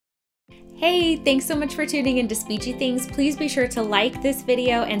Hey, thanks so much for tuning in to Speechy Things. Please be sure to like this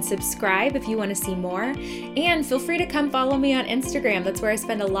video and subscribe if you want to see more. And feel free to come follow me on Instagram. That's where I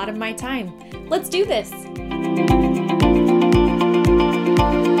spend a lot of my time. Let's do this.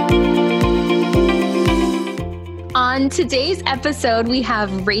 On today's episode, we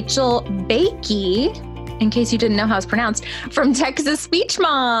have Rachel Bakey, in case you didn't know how it's pronounced, from Texas Speech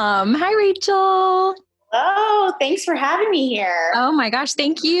Mom. Hi, Rachel. Oh, thanks for having me here. Oh my gosh,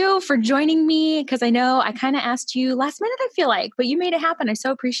 thank you for joining me, because I know I kind of asked you last minute, I feel like, but you made it happen. I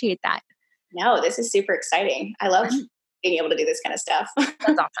so appreciate that. No, this is super exciting. I love being able to do this kind of stuff. That's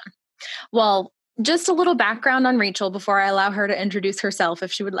awesome. Well, just a little background on Rachel before I allow her to introduce herself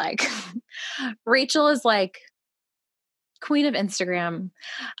if she would like. Rachel is like queen of Instagram.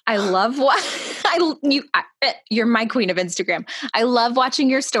 I love what you're my queen of Instagram. I love watching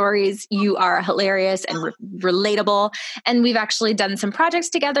your stories. You are hilarious and relatable. And we've actually done some projects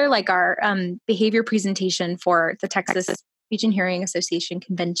together, like our behavior presentation for the Texas Speech and Hearing Association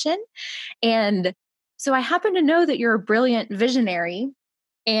convention. And so I happen to know that you're a brilliant visionary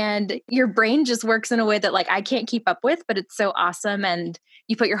and your brain just works in a way that like I can't keep up with, but it's so awesome. And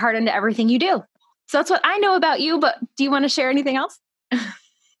you put your heart into everything you do. So that's what I know about you, but do you want to share anything else?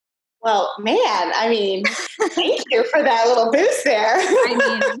 Well, man, I mean, thank you for that little boost there.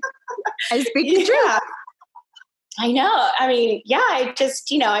 I speak the truth. I know. I mean, I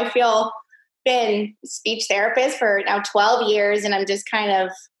just, I feel been speech therapist for now 12 years, and I'm just kind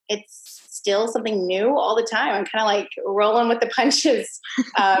of, it's still something new all the time. I'm kind of like rolling with the punches,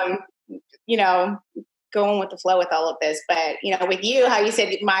 going with the flow with all of this. But, with you, how you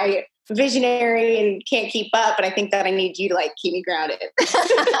said my visionary and can't keep up, but I think that I need you to like keep me grounded.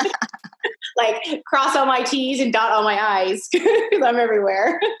 Like cross all my T's and dot all my I's because I'm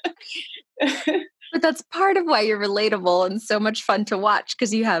everywhere. But that's part of why you're relatable and so much fun to watch,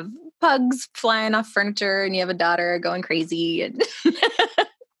 because you have pugs flying off furniture and you have a daughter going crazy and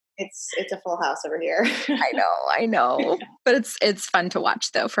it's a full house over here. I know. But it's fun to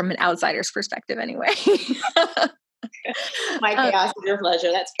watch though, from an outsider's perspective anyway. My chaos is your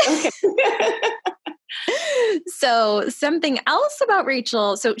pleasure. That's true. So something else about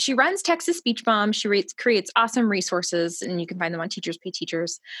Rachel. So she runs Texas Speech Mom. She creates awesome resources, and you can find them on Teachers Pay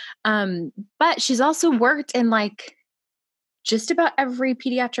Teachers. But she's also worked in like just about every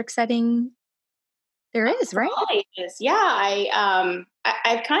pediatric setting there is, right? Yeah.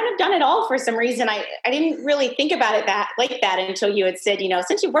 I've kind of done it all for some reason. I didn't really think about it like that until you had said,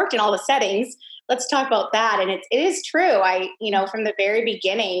 since you worked in all the settings, let's talk about that. And it is true. From the very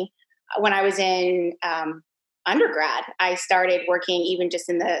beginning, when I was in undergrad, I started working even just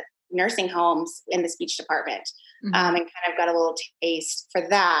in the nursing homes in the speech department, and kind of got a little taste for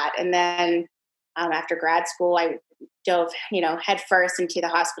that. And then after grad school, I dove, head first into the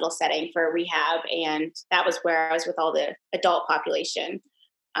hospital setting for rehab. And that was where I was with all the adult population.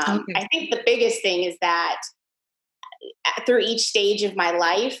 I think the biggest thing is that through each stage of my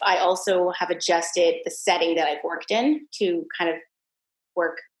life, I also have adjusted the setting that I've worked in to kind of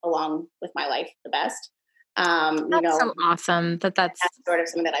work along with my life the best. That's so awesome. That's sort of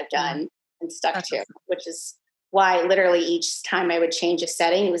something that I've done and stuck to, which is why literally each time I would change a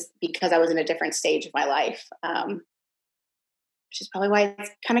setting, it was because I was in a different stage of my life. Which is probably why it's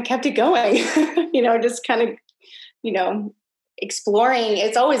kind of kept it going, just kind of, exploring.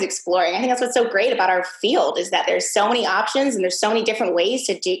 It's always exploring. I think that's what's so great about our field is that there's so many options and there's so many different ways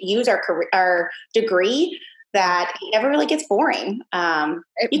to use our degree that it never really gets boring.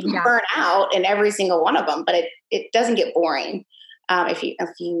 You can burn out in every single one of them, but it doesn't get boring if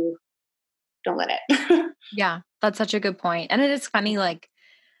you don't let it. Yeah, that's such a good point. And it is funny, like,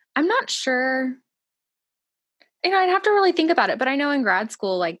 I'm not sure, I'd have to really think about it, but I know in grad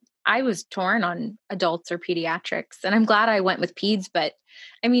school, like, I was torn on adults or pediatrics, and I'm glad I went with peds, but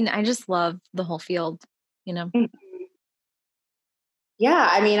I just love the whole field, Mm-hmm. Yeah.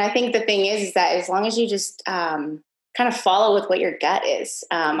 I think the thing is that as long as you just kind of follow with what your gut is,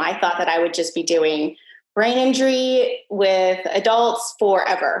 I thought that I would just be doing brain injury with adults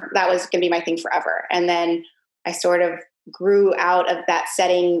forever. That was going to be my thing forever. And then I sort of grew out of that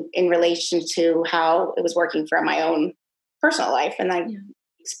setting in relation to how it was working for my own personal life. And I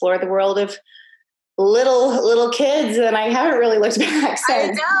explored the world of little kids, and I haven't really looked back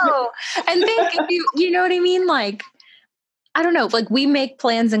since. I know. And think if you know what I mean? Like, I don't know, like we make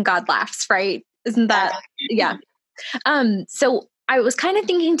plans and God laughs, right? Isn't that? Yeah. So I was kind of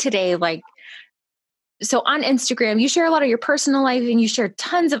thinking today, like, so on Instagram, you share a lot of your personal life and you share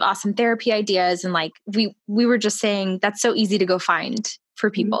tons of awesome therapy ideas. And like, we were just saying that's so easy to go find for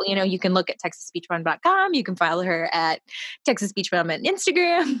people. You can look at TexasSpeechMom.com. You can follow her at Texas Speech Mom on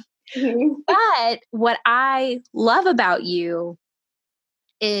Instagram. Mhm. But what I love about you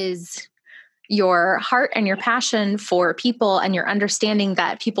is your heart and your passion for people and your understanding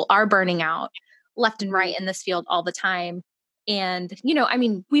that people are burning out left and right in this field all the time. And, I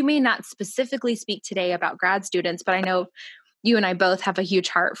mean, we may not specifically speak today about grad students, but I know you and I both have a huge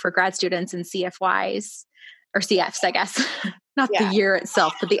heart for grad students and CFYs or CFs, I guess, not the Yeah. year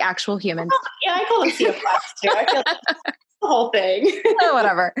itself, but the actual humans. Yeah, I call them CFS too. I feel like that's the whole thing. Oh,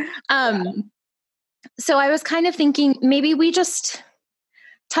 whatever. So I was kind of thinking maybe we just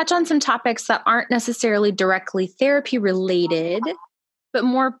touch on some topics that aren't necessarily directly therapy related, but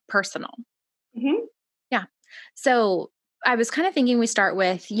more personal. Mhm. Yeah. So I was kind of thinking we start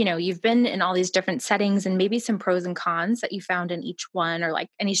with, you've been in all these different settings and maybe some pros and cons that you found in each one, or like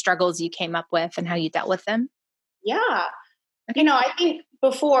any struggles you came up with and how you dealt with them. Yeah. Okay. I think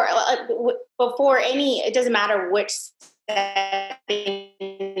before any, it doesn't matter which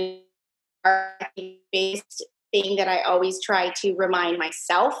setting or based thing that I always try to remind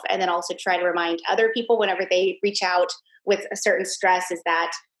myself, and then also try to remind other people whenever they reach out with a certain stress, is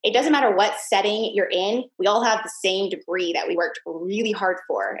that it doesn't matter what setting you're in, we all have the same degree that we worked really hard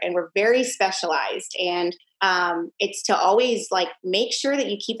for, and we're very specialized. And it's to always like make sure that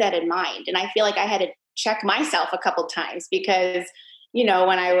you keep that in mind. And I feel like I had to check myself a couple times because, when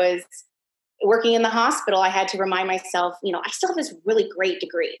I was working in the hospital, I had to remind myself, I still have this really great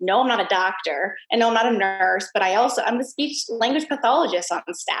degree. No, I'm not a doctor, and no, I'm not a nurse, but I'm the speech language pathologist on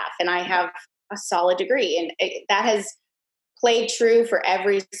staff, and I have a solid degree. And that has played true for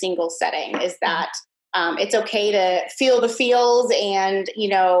every single setting, is that it's okay to feel the feels and,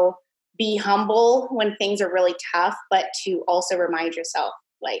 be humble when things are really tough, but to also remind yourself,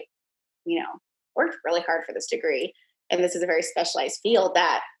 like, worked really hard for this degree. And this is a very specialized field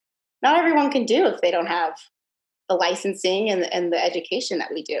that not everyone can do if they don't have the licensing and the education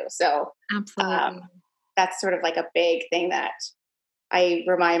that we do. So Absolutely. that's sort of like a big thing that I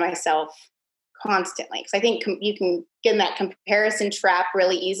remind myself constantly. Because I think you can get in that comparison trap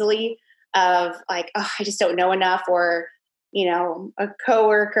really easily of like, oh, I just don't know enough, or, a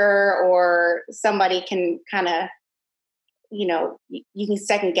coworker or somebody can kind of, you can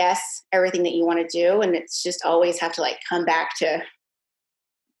second guess everything that you want to do. And it's just always have to like come back to,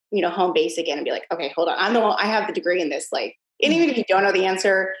 home base again and be like, okay, hold on. I have the degree in this. Like, and even if you don't know the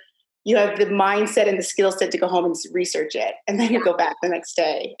answer, you have the mindset and the skill set to go home and research it. And then you go back the next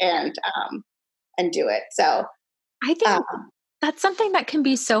day and do it. So I think that's something that can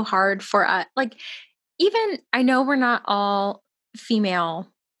be so hard for us. Like, even I know we're not all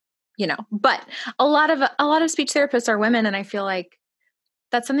female, but a lot of speech therapists are women, and I feel like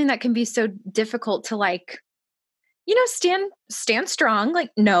that's something that can be so difficult to like, stand strong. Like,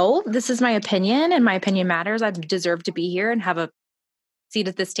 no, this is my opinion, and my opinion matters. I deserve to be here and have a seat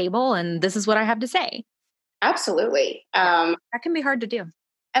at this table, and this is what I have to say. absolutely. That can be hard to do.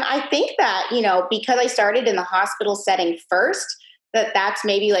 And I think that, because I started in the hospital setting first, that's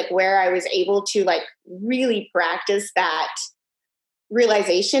maybe like where I was able to like really practice that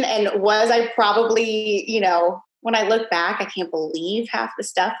realization. And was I probably, when I look back, I can't believe half the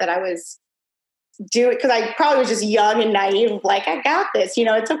stuff that I was doing, because I probably was just young and naive, like, I got this,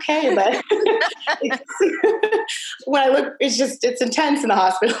 it's okay. But when I look, it's intense in the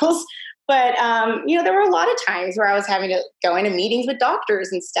hospitals. But, there were a lot of times where I was having to go into meetings with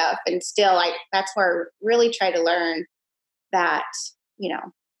doctors and stuff. And still, like, that's where I really try to learn that,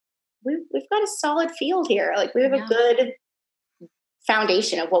 we've got a solid field here. Like, we have a good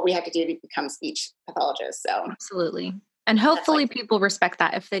foundation of what we have to do to become speech pathologists. So Absolutely. And hopefully people respect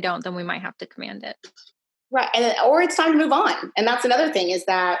that. If they don't, then we might have to command it. right. Or it's time to move on. And that's another thing, is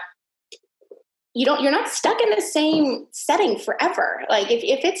that you're not stuck in the same setting forever. Like,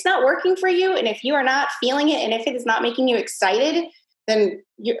 if it's not working for you, and if you are not feeling it, and if it is not making you excited, then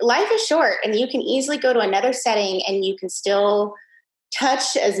your life is short, and you can easily go to another setting and you can still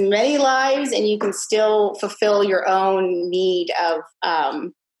touch as many lives, and you can still fulfill your own need of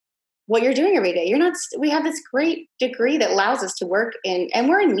what you're doing every day. We have this great degree that allows us to work and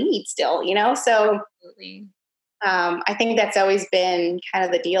we're in need still, So Absolutely. I think that's always been kind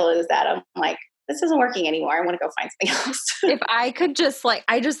of the deal, is that I'm like, this isn't working anymore. I want to go find something else. If I could just like,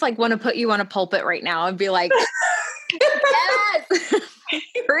 I just like want to put you on a pulpit right now and be like, yes,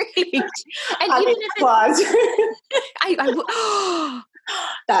 preach. And even if applause.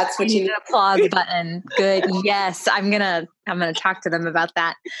 That's what you need. An applause button. Good. Yes. I'm gonna talk to them about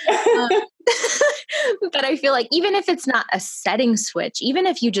that. But I feel like even if it's not a setting switch, even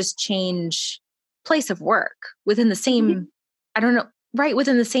if you just change place of work within the same, I don't know, right,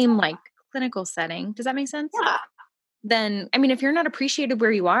 within the same like clinical setting, does that make sense? Yeah. Then, I mean, if you're not appreciated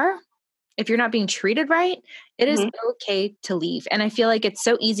where you are, if you're not being treated right, it is okay to leave. And I feel like it's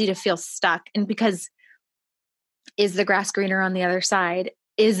so easy to feel stuck. And because is the grass greener on the other side?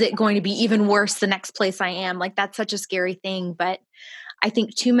 Is it going to be even worse the next place I am? Like, that's such a scary thing. But I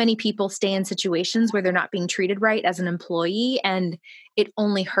think too many people stay in situations where they're not being treated right as an employee, and it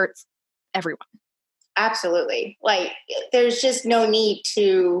only hurts everyone. Absolutely. Like, there's just no need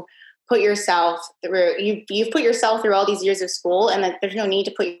to put yourself through, you've put yourself through all these years of school, and that there's no need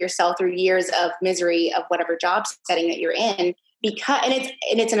to put yourself through years of misery of whatever job setting that you're in, because,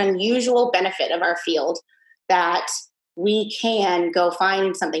 and it's an unusual benefit of our field that we can go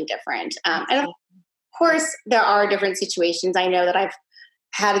find something different. And of course there are different situations. I know that I've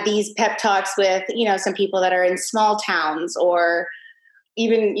had these pep talks with, some people that are in small towns or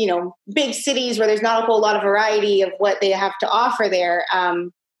even, big cities where there's not a whole lot of variety of what they have to offer there.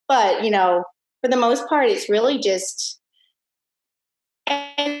 But, for the most part, it's really just,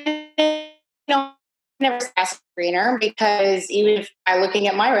 never asked greener, because even if by looking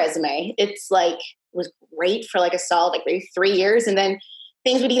at my resume, it's like, it was great for like a solid, like maybe 3 years. And then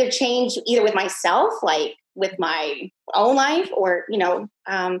things would either change either with myself, like with my own life, or,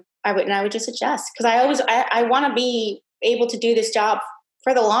 I would just adjust, because I want to be able to do this job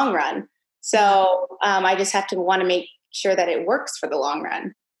for the long run. So I just have to want to make sure that it works for the long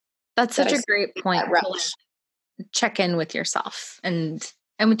run. That's such a great point. Check in with yourself and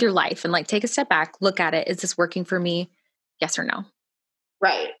with your life, and like take a step back, look at it. Is this working for me? Yes or no?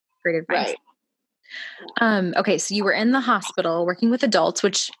 Right. Great advice. Right. Okay. So you were in the hospital working with adults,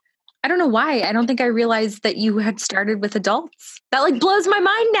 which I don't know why. I don't think I realized that you had started with adults. That like blows my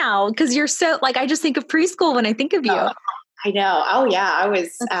mind now, because you're so like, I just think of preschool when I think of you. I know. Oh yeah. I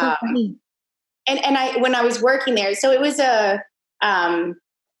was, That's so funny. And when I was working there, so it was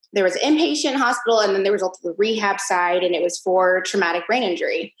there was an inpatient hospital, and then there was also the rehab side, and it was for traumatic brain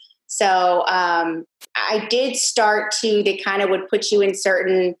injury. So I did start to, they kind of would put you in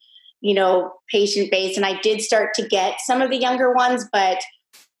certain, patient base, and I did start to get some of the younger ones, but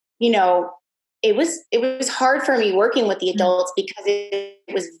it was hard for me working with the adults, because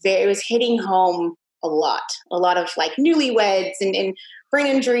it was hitting home a lot of like newlyweds and brain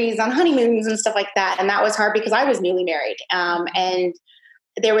injuries on honeymoons and stuff like that. And that was hard because I was newly married. And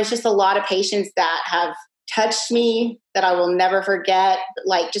there was just a lot of patients that have touched me that I will never forget,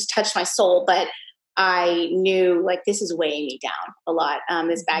 like just touched my soul. But I knew like, this is weighing me down a lot.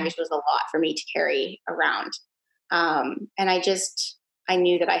 This baggage was a lot for me to carry around. And I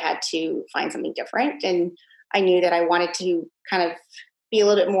knew that I had to find something different. And I knew that I wanted to kind of be a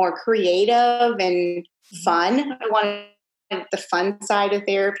little bit more creative and fun. I wanted the fun side of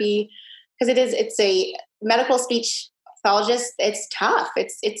therapy, because it's a medical speech pathologist. It's tough.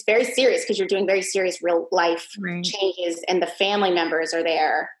 It's very serious, because you're doing very serious real life changes, and the family members are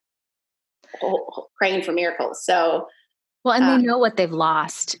there praying for miracles. So, well, and they know what they've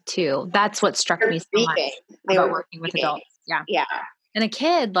lost too. That's what struck me so much about working with adults. Yeah. Yeah. And a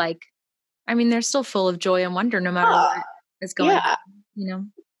kid, like, I mean, they're still full of joy and wonder no matter what is going on,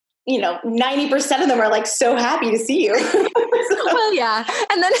 90% of them are like so happy to see you. Well, yeah.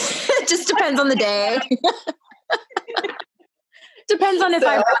 And then it just depends on the day. Depends on if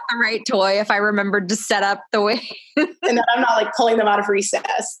I brought the right toy, if I remembered to set up the way. And then I'm not like pulling them out of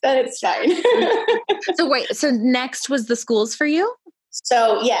recess. Then it's fine. So next was the schools for you?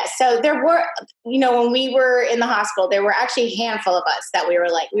 So, yeah. So there were, when we were in the hospital, there were actually a handful of us that we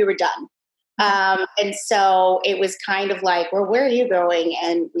were done. And so it was kind of like, well, where are you going?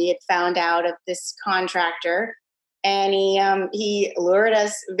 And we had found out of this contractor, and he lured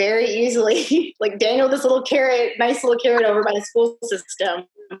us very easily, like dangled this nice little carrot over by the school system.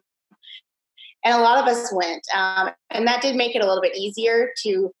 And a lot of us went, and that did make it a little bit easier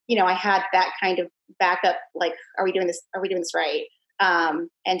to, I had that kind of backup, like, are we doing this right?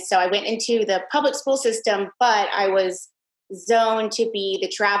 And so I went into the public school system, but I was zoned to be the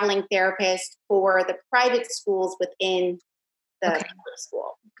traveling therapist for the private schools within the public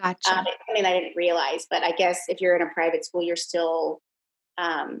school. Gotcha. I mean, I didn't realize, but I guess if you're in a private school, you're still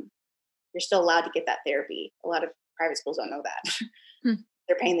allowed to get that therapy. A lot of private schools don't know that.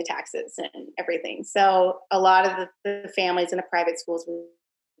 They're paying the taxes and everything. So a lot of the families in the private schools will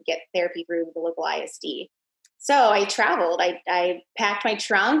get therapy through the local ISD. So I traveled. I packed my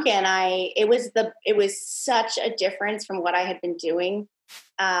trunk, and it was such a difference from what I had been doing,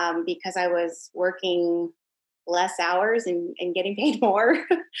 because I was working less hours and getting paid more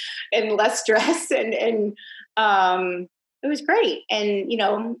and less stress, and it was great.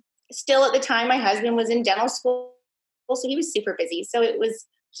 And still at the time, my husband was in dental school, so he was super busy. So it was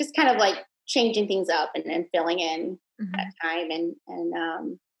just kind of like changing things up and filling in that time,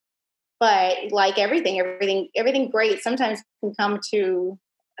 and but like everything great sometimes can come to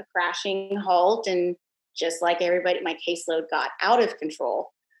a crashing halt. And just like everybody, my caseload got out of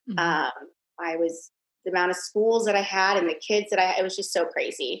control. Mhm. The amount of schools that I had and the kids it was just so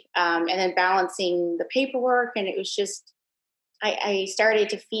crazy. And then balancing the paperwork, and it was just, I started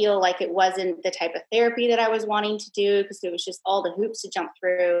to feel like it wasn't the type of therapy that I was wanting to do, because it was just all the hoops to jump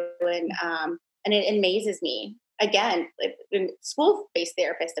through. And it amazes me. Again, like, school-based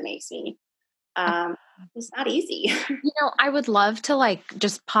therapist amaze me. It's not easy. I would love to like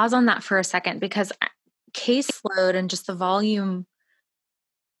just pause on that for a second, because caseload and just the volume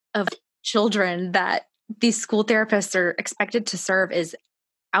of children that these school therapists are expected to serve is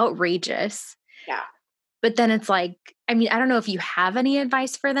outrageous. Yeah. But then it's like, I mean, I don't know if you have any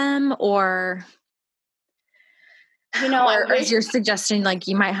advice for them, or or if you're suggesting like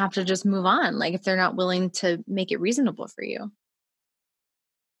you might have to just move on, like if they're not willing to make it reasonable for you.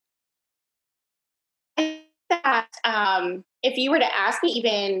 That if you were to ask me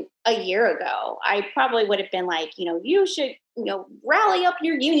even a year ago, I probably would have been like, you should, rally up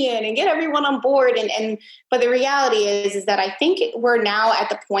your union and get everyone on board. But the reality is that I think we're now at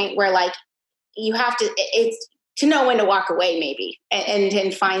the point where like you have to, it's to know when to walk away maybe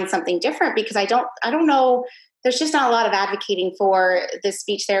and find something different, because I don't know. There's just not a lot of advocating for the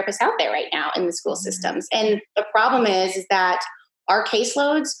speech therapists out there right now in the school systems. And the problem is that our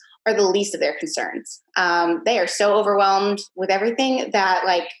caseloads are the least of their concerns. They are so overwhelmed with everything that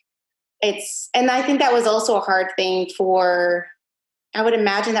like and I think that was also a hard thing I would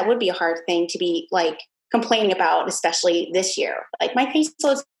imagine that would be a hard thing to be like complaining about, especially this year. Like my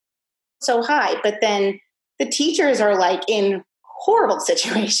caseload's so high, but then the teachers are like in horrible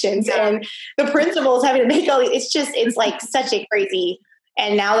situations, and the principals having to make it's like such a crazy.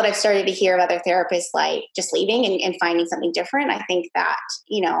 And now that I've started to hear of other therapists like just leaving and finding something different, I think that,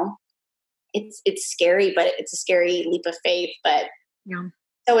 it's scary, but it's a scary leap of faith. But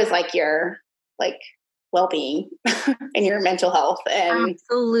so is like your like well-being and your mental health. And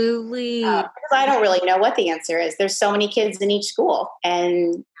absolutely. Because I don't really know what the answer is. There's so many kids in each school,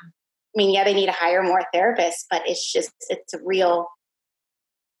 and I mean, they need to hire more therapists, but it's a real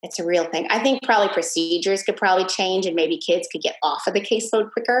thing. I think probably procedures could probably change, and maybe kids could get off of the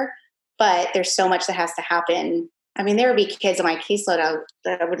caseload quicker, but there's so much that has to happen. I mean, there would be kids on my caseload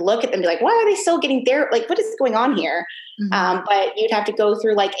that I would look at them and be like, why are they still getting there? Like, what is going on here? Mm-hmm. But you'd have to go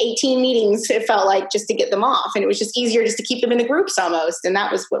through like 18 meetings, it felt like, just to get them off. And it was just easier just to keep them in the groups almost. And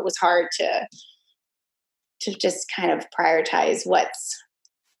that was what was hard to just kind of prioritize what's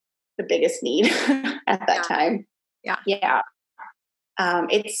the biggest need at that time. Yeah.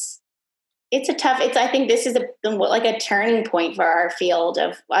 It's a tough, I think this is like a turning point for our field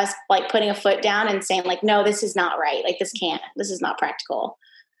of us like putting a foot down and saying like, no, this is not right. Like this is not practical.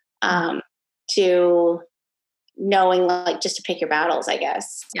 To knowing like just to pick your battles, I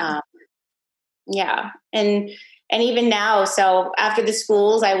guess. Yeah. And even now, so after the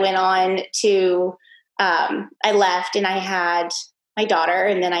schools, I went on to, I left and I had my daughter,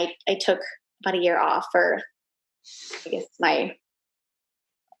 and then I took about a year off for, I guess, my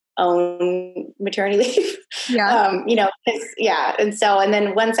own maternity leave. And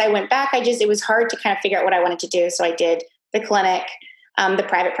then once I went back, it was hard to kind of figure out what I wanted to do. So I did the clinic, the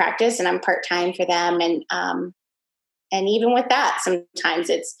private practice, and I'm part-time for them. And even with that, sometimes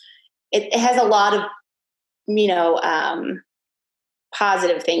it has a lot of,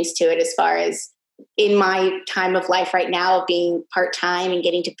 positive things to it, as far as in my time of life right now of being part-time and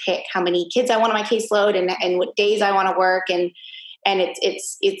getting to pick how many kids I want on my caseload and what days I want to work. And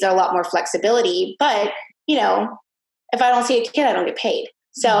it's a lot more flexibility, but if I don't see a kid, I don't get paid.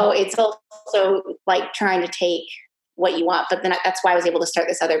 So it's also like trying to take what you want, but then that's why I was able to start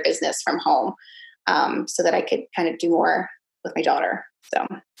this other business from home, so that I could kind of do more with my daughter. So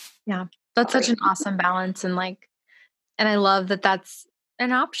yeah, that's such an awesome balance. And I love that that's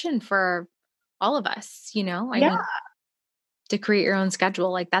an option for all of us, I mean, to create your own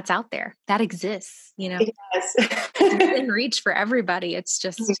schedule, like that's out there, that exists, Yes. It's in reach for everybody. It's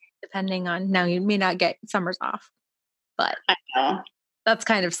just depending on, now you may not get summers off, but I know. That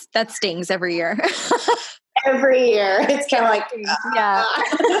stings every year. Every year. It's kind of like,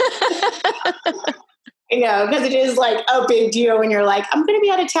 because it is like a big deal when you're like, I'm going to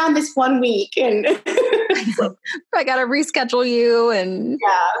be out of town this 1 week. And I got to reschedule you. And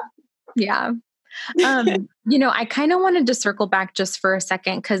yeah. I kind of wanted to circle back just for a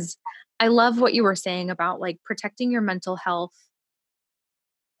second, because I love what you were saying about like protecting your mental health,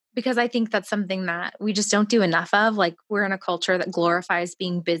 because I think that's something that we just don't do enough of. Like we're in a culture that glorifies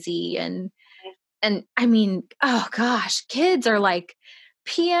being busy and I mean, oh gosh, kids are like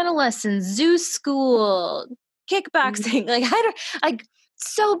piano lessons, Zeus school, kickboxing. Like, I don't, like,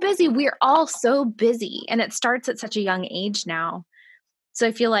 so busy. We're all so busy, and it starts at such a young age now. So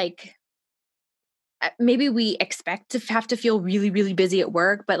I feel like maybe we expect to have to feel really, really busy at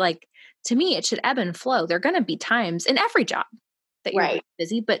work, but like, to me, it should ebb and flow. There are going to be times in every job that you're Right.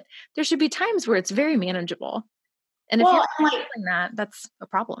 busy, but there should be times where it's very manageable. And if Well, you're and, not like, doing that, that's a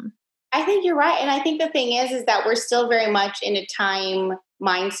problem. I think you're right. And I think the thing is that we're still very much in a time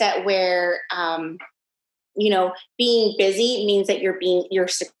mindset where, being busy means that you're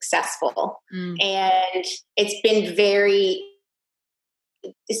successful. Mm. And it's been very,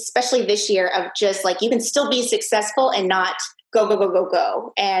 especially this year, of just like, you can still be successful and not go, go, go, go,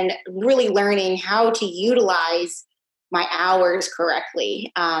 go. And really learning how to utilize my hours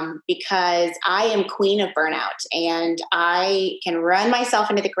correctly, because I am queen of burnout and I can run myself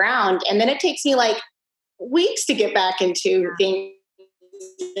into the ground. And then it takes me like weeks to get back into things,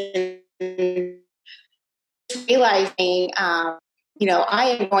 realizing, I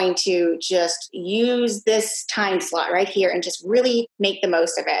am going to just use this time slot right here and just really make the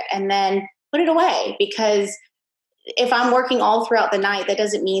most of it and then put it away. Because if I'm working all throughout the night, that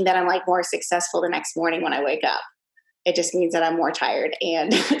doesn't mean that I'm like more successful the next morning when I wake up. It just means that I'm more tired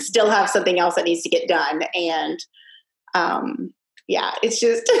and still have something else that needs to get done. And it's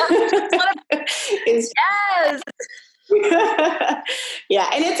just, it's, yes. yeah.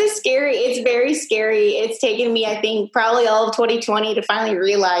 And it's very scary. It's taken me, I think, probably all of 2020 to finally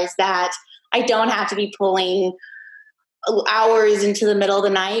realize that I don't have to be pulling hours into the middle of the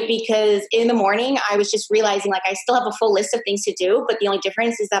night, because in the morning I was just realizing like I still have a full list of things to do, but the only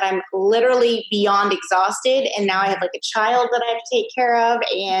difference is that I'm literally beyond exhausted, and now I have like a child that I have to take care of,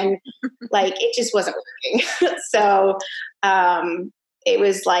 and like it just wasn't working. So it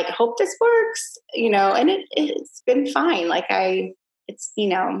was like, hope this works, and it's been fine. Like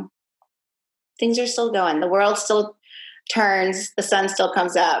things are still going. The world still turns. The sun still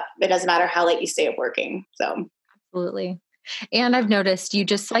comes up. It doesn't matter how late you stay up working. So. Absolutely. And I've noticed you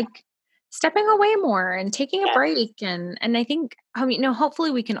just like stepping away more and taking a break. And I think,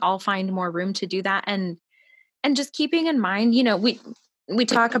 hopefully we can all find more room to do that. And just keeping in mind, we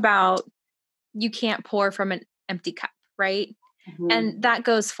talk about you can't pour from an empty cup, right? Mm-hmm. And that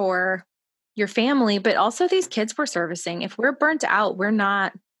goes for your family, but also these kids we're servicing. If we're burnt out, we're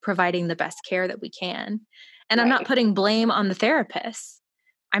not providing the best care that we can. And I'm not putting blame on the therapist.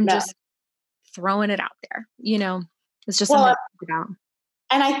 I'm just throwing it out there. It's just something to think about.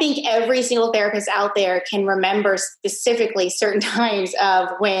 And I think every single therapist out there can remember specifically certain times of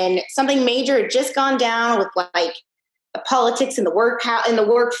when something major had just gone down with like the politics in the work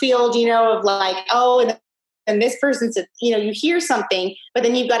field, of like, and this person said, you hear something, but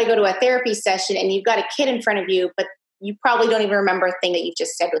then you've got to go to a therapy session and you've got a kid in front of you, but you probably don't even remember a thing that you've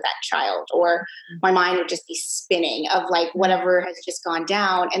just said with that child. Or my mind would just be spinning of like whatever has just gone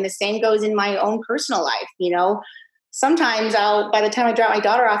down. And the same goes in my own personal life. Sometimes by the time I drop my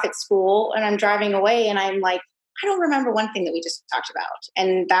daughter off at school and I'm driving away and I'm like, I don't remember one thing that we just talked about.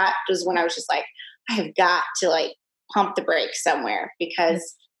 And that was when I was just like, I have got to like pump the brakes somewhere,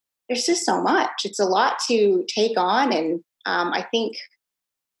 because there's just so much. It's a lot to take on. And I think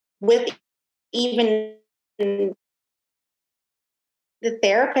with even the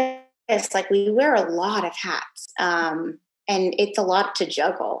therapist, like we wear a lot of hats, and it's a lot to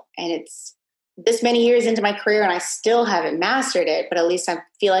juggle. And it's this many years into my career and I still haven't mastered it, but at least I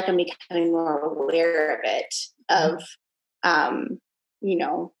feel like I'm becoming more aware of it, of,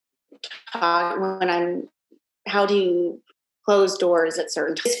 how do you close doors at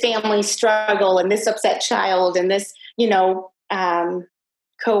certain times, this family struggle and this upset child and this,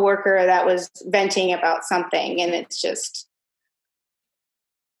 coworker that was venting about something. And it's just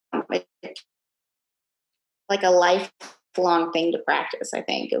like a lifelong thing to practice, I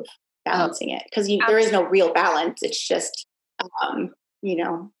think, of balancing it, because there is no real balance. It's just, when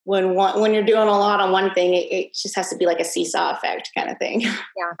you're doing a lot on one thing, it just has to be like a seesaw effect kind of thing.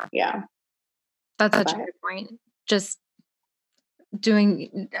 Yeah. That's such a good point. Just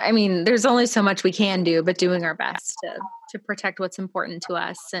there's only so much we can do, but doing our best to protect what's important to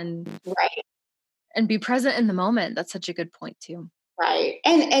us and be present in the moment. That's such a good point too. Right.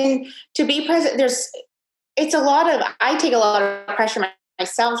 And to be present, I take a lot of pressure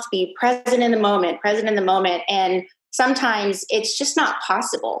myself to be present in the moment. And sometimes it's just not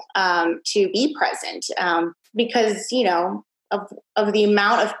possible to be present because, of the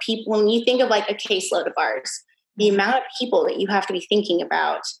amount of people. When you think of like a caseload of ours, the amount of people that you have to be thinking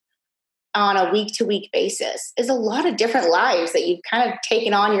about on a week-to-week basis is a lot of different lives that you've kind of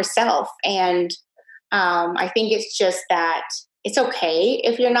taken on yourself. And I think it's just that it's okay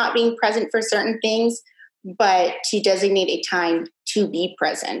if you're not being present for certain things, but to designate a time to be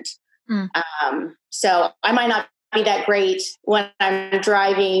present. So I might not be that great when I'm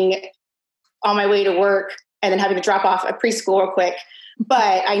driving on my way to work and then having to drop off a preschool real quick.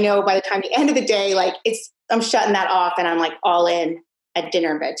 But I know by the time the end of the day, like I'm shutting that off and I'm like all in at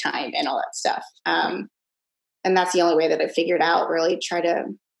dinner, bedtime, and all that stuff. And that's the only way that I figured out, really try to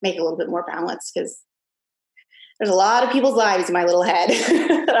make a little bit more balance, because there's a lot of people's lives in my little head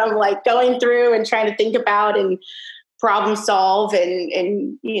that I'm like going through and trying to think about and problem solve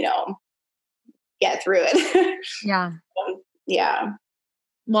and get through it. Yeah. Yeah.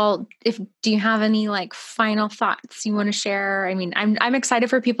 Well, do you have any like final thoughts you want to share? I mean, I'm excited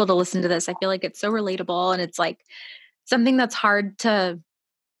for people to listen to this. I feel like it's so relatable, and it's like something that's hard to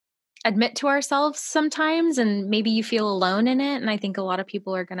admit to ourselves sometimes, and maybe you feel alone in it. And I think a lot of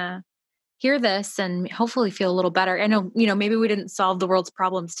people are going to hear this and hopefully feel a little better. I know, maybe we didn't solve the world's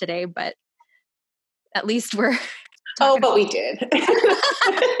problems today, but at least we're but we did.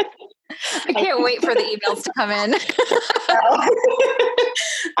 I can't wait for the emails to come in.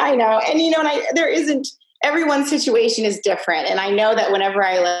 I know. And, everyone's situation is different. And I know that whenever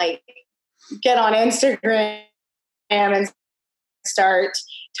I like get on Instagram and start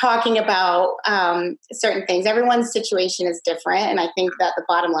talking about certain things, everyone's situation is different. And I think that the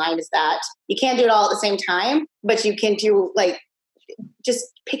bottom line is that you can't do it all at the same time, but you can do like just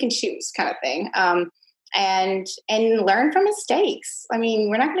pick and choose kind of thing. And learn from mistakes. I mean,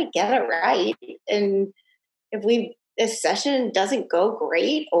 we're not going to get it right. And if this session doesn't go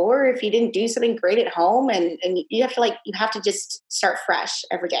great, or if you didn't do something great at home, and you have to just start fresh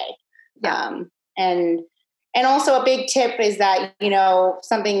every day. Yeah. And also a big tip is that,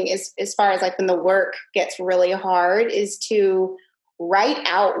 something as far as like when the work gets really hard, is to write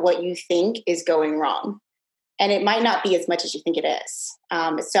out what you think is going wrong. And it might not be as much as you think it is.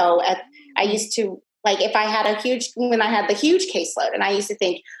 I used to, like, if I had when I had the huge caseload, and I used to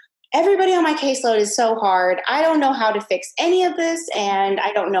think, everybody on my caseload is so hard. I don't know how to fix any of this, and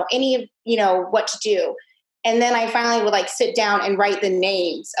I don't know any of, what to do. And then I finally would like sit down and write the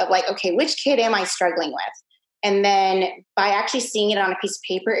names of like, okay, which kid am I struggling with? And then by actually seeing it on a piece of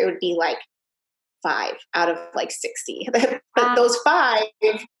paper, it would be like 5 out of like 60. But those 5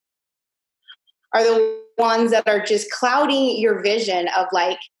 are the ones that are just clouding your vision of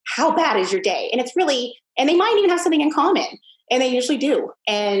like, how bad is your day? And and they might even have something in common, and they usually do.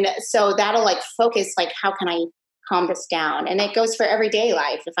 And so that'll like focus, like, how can I calm this down? And it goes for everyday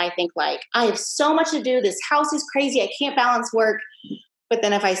life. If I think like, I have so much to do, this house is crazy, I can't balance work. But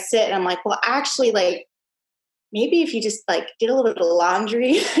then if I sit and I'm like, well, actually, like, maybe if you just like did a little bit of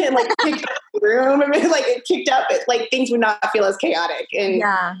laundry and like picked up the room and like it kicked up, like things would not feel as chaotic. And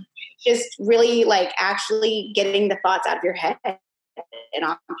just really like actually getting the thoughts out of your head and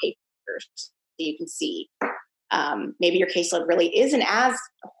on paper, so you can see maybe your caseload really isn't as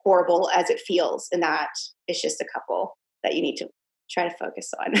horrible as it feels, and that it's just a couple that you need to try to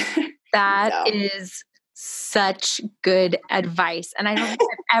focus on. That is such good advice. And I don't think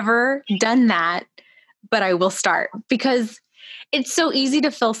I've ever done that, but I will start, because it's so easy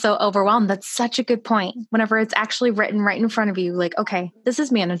to feel so overwhelmed. That's such a good point. Whenever it's actually written right in front of you, like, okay, this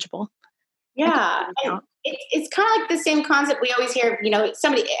is manageable. Yeah. It's kind of like the same concept we always hear,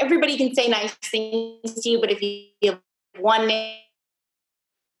 everybody can say nice things to you, but if you have one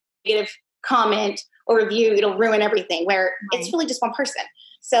negative comment or review, it'll ruin everything, where it's really just one person.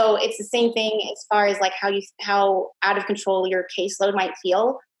 So it's the same thing as far as like how out of control your caseload might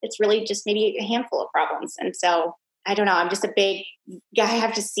feel. It's really just maybe a handful of problems. And so I don't know, I'm just I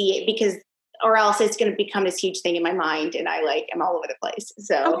have to see it, because or else it's going to become this huge thing in my mind, and I'm all over the place.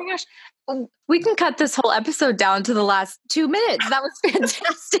 So, oh my gosh, we can cut this whole episode down to the last 2 minutes. That was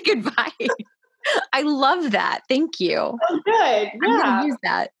fantastic advice. I love that. Thank you. Oh, good. Yeah. I'm going to use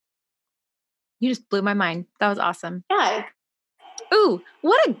that. You just blew my mind. That was awesome. Yeah. Ooh,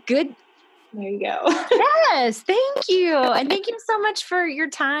 what a good. There you go. Yes. Thank you. And thank you so much for your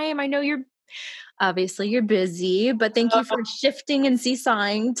time. I know obviously you're busy, but thank you for shifting and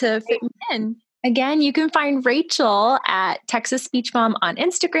seesawing to fit me in. Again, you can find Rachel at Texas Speech Mom on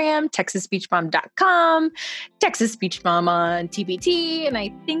Instagram, texasspeechmom.com, Texas Speech Mom on TBT. And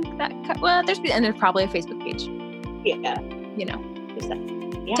I think there's probably a Facebook page. Yeah.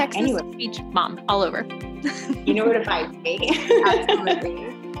 Yeah, Texas Speech Mom all over. You know where to find me.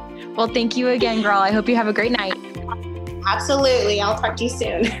 Absolutely. Well, thank you again, girl. I hope you have a great night. Absolutely. I'll talk to you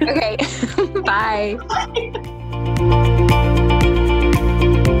soon. Okay. Bye. Bye.